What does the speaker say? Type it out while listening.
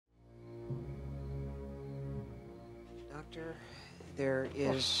Doctor, there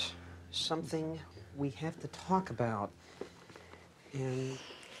is something we have to talk about, and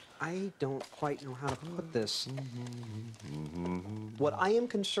I don't quite know how to put this. What I am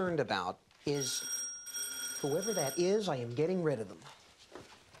concerned about is whoever that is, I am getting rid of them.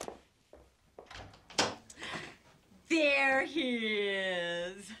 There he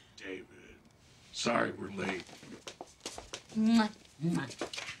is. David, sorry we're late. Mwah, mwah.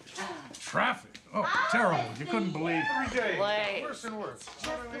 Traffic. Oh, terrible. You couldn't believe. Every day. Wait. Worse and worse.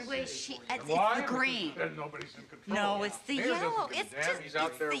 Just the way she... It's Why? the green. Because nobody's in control. No, it's the Mayor doesn't yellow. give a It's damn. just He's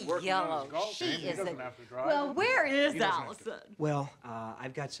out there it's the working on yellow. his golf She game. He isn't. doesn't have to drive. Well, where is He doesn't have to. Allison? Well,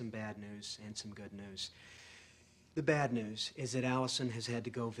 I've got some bad news and some good news. The bad news is that Allison has had to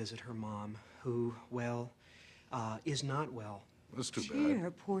go visit her mom, who, well, is not well. That's too Dear,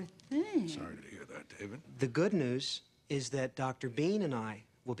 bad. poor thing. Sorry to hear that, David. The good news is that Dr. Bean and I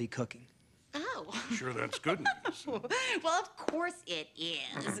will be cooking. Oh. Sure, that's good news. Well, of course it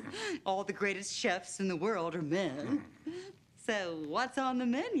is. All the greatest chefs in the world are men. So what's on the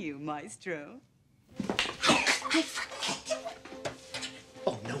menu, Maestro? I forget.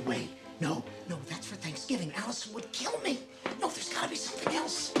 Oh, no way. No, that's for Thanksgiving. Allison would kill me. No, there's gotta be something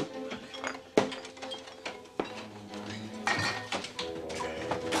else.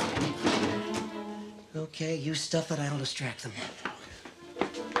 Okay, you stuff it, I'll distract them.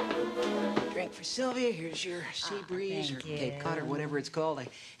 Drink for Sylvia, here's your sea breeze or thank Cape Cod or you. whatever it's called.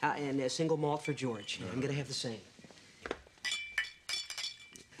 And a single malt for George. I'm gonna have the same.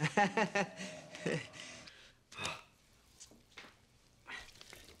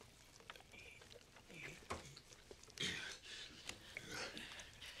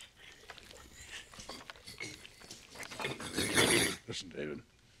 Listen, David.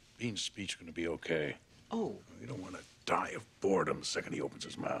 Bean's speech is going to be okay. Oh, You don't want to die of boredom the second he opens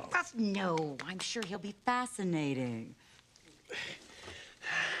his mouth. No, I'm sure he'll be fascinating.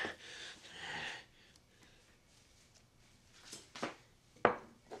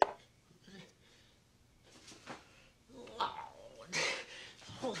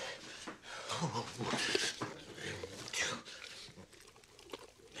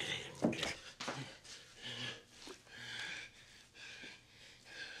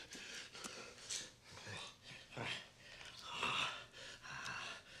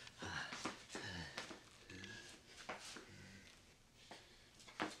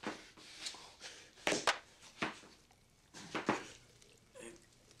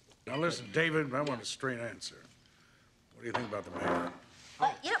 Now listen, David, I want a straight answer. What do you think about the mayor?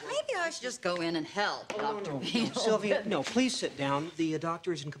 Maybe I should just go in and help, Dr. Bean. Sylvia, no, please sit down. The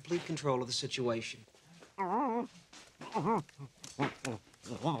doctor is in complete control of the situation. You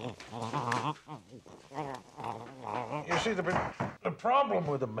see, the problem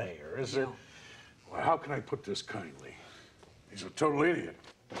with the mayor is that, well, how can I put this kindly? He's a total idiot.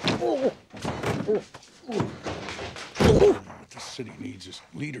 What this city needs is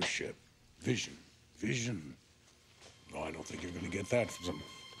leadership, vision. No, I don't think you're going to get that from some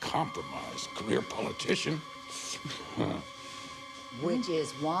compromised career politician. Which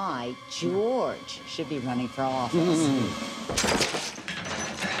is why George should be running for office.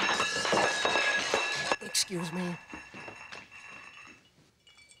 Excuse me.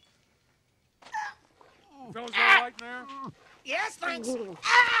 Fellas all right in there? Yes, thanks.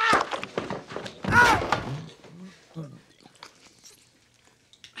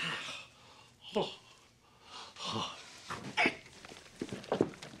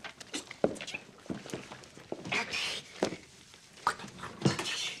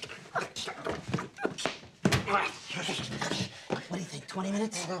 What do you think, 20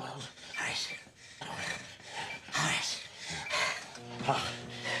 minutes? All right.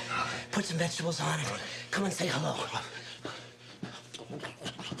 Put some vegetables on and come and say hello.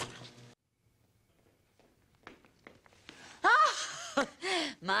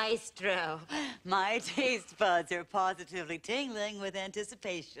 Maestro, my taste buds are positively tingling with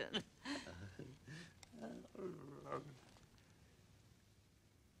anticipation.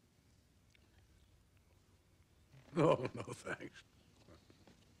 Oh, no, thanks.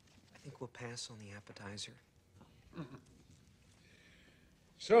 I think we'll pass on the appetizer.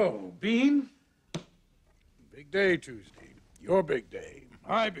 So, Bean, big day Tuesday. Your big day.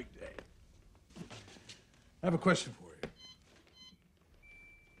 My big day. I have a question for you.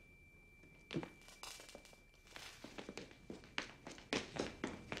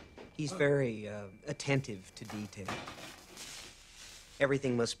 He's very attentive to detail.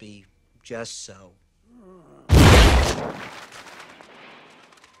 Everything must be just so.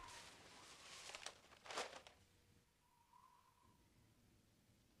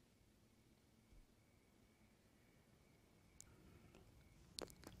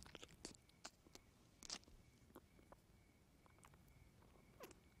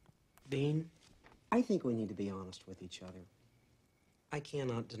 Dean, I think we need to be honest with each other. I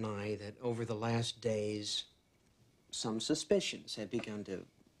cannot deny that over the last days, some suspicions have begun to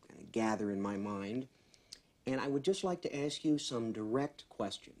kind of gather in my mind, and I would just like to ask you some direct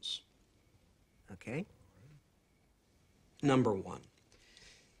questions. Okay? Number one,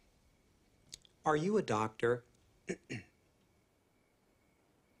 are you a doctor?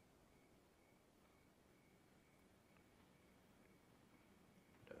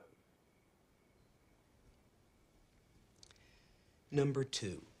 Number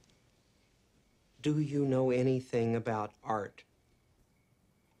two, do you know anything about art?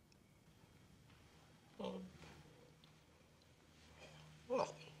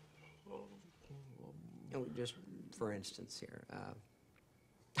 Just for instance here,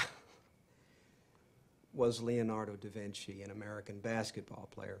 was Leonardo da Vinci an American basketball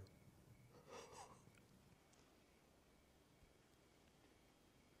player?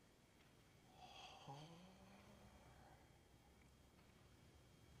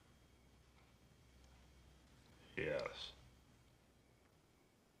 Yes.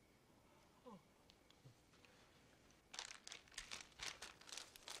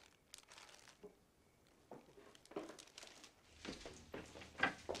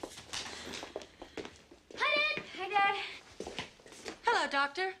 Hi, Dad. Hello,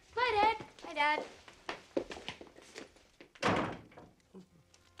 Doctor. Hi, Dad. Hi, Dad.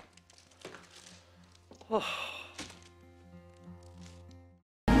 Oh.